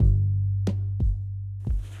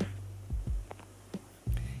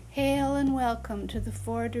Hail and welcome to the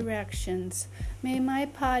Four Directions. May my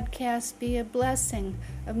podcast be a blessing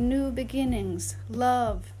of new beginnings,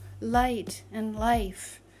 love, light, and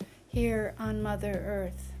life here on Mother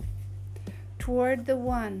Earth. Toward the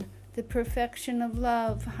One, the perfection of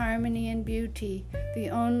love, harmony, and beauty, the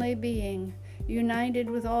only being, united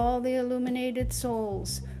with all the illuminated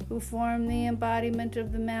souls who form the embodiment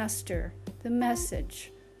of the Master, the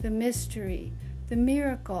message, the mystery, the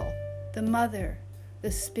miracle, the Mother,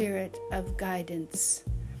 the Spirit of guidance.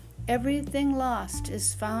 Everything lost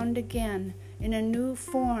is found again in a new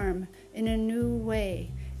form, in a new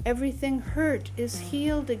way. Everything hurt is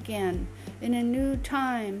healed again in a new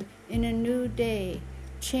time, in a new day.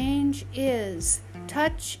 Change is,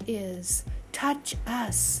 touch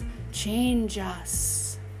us, change us.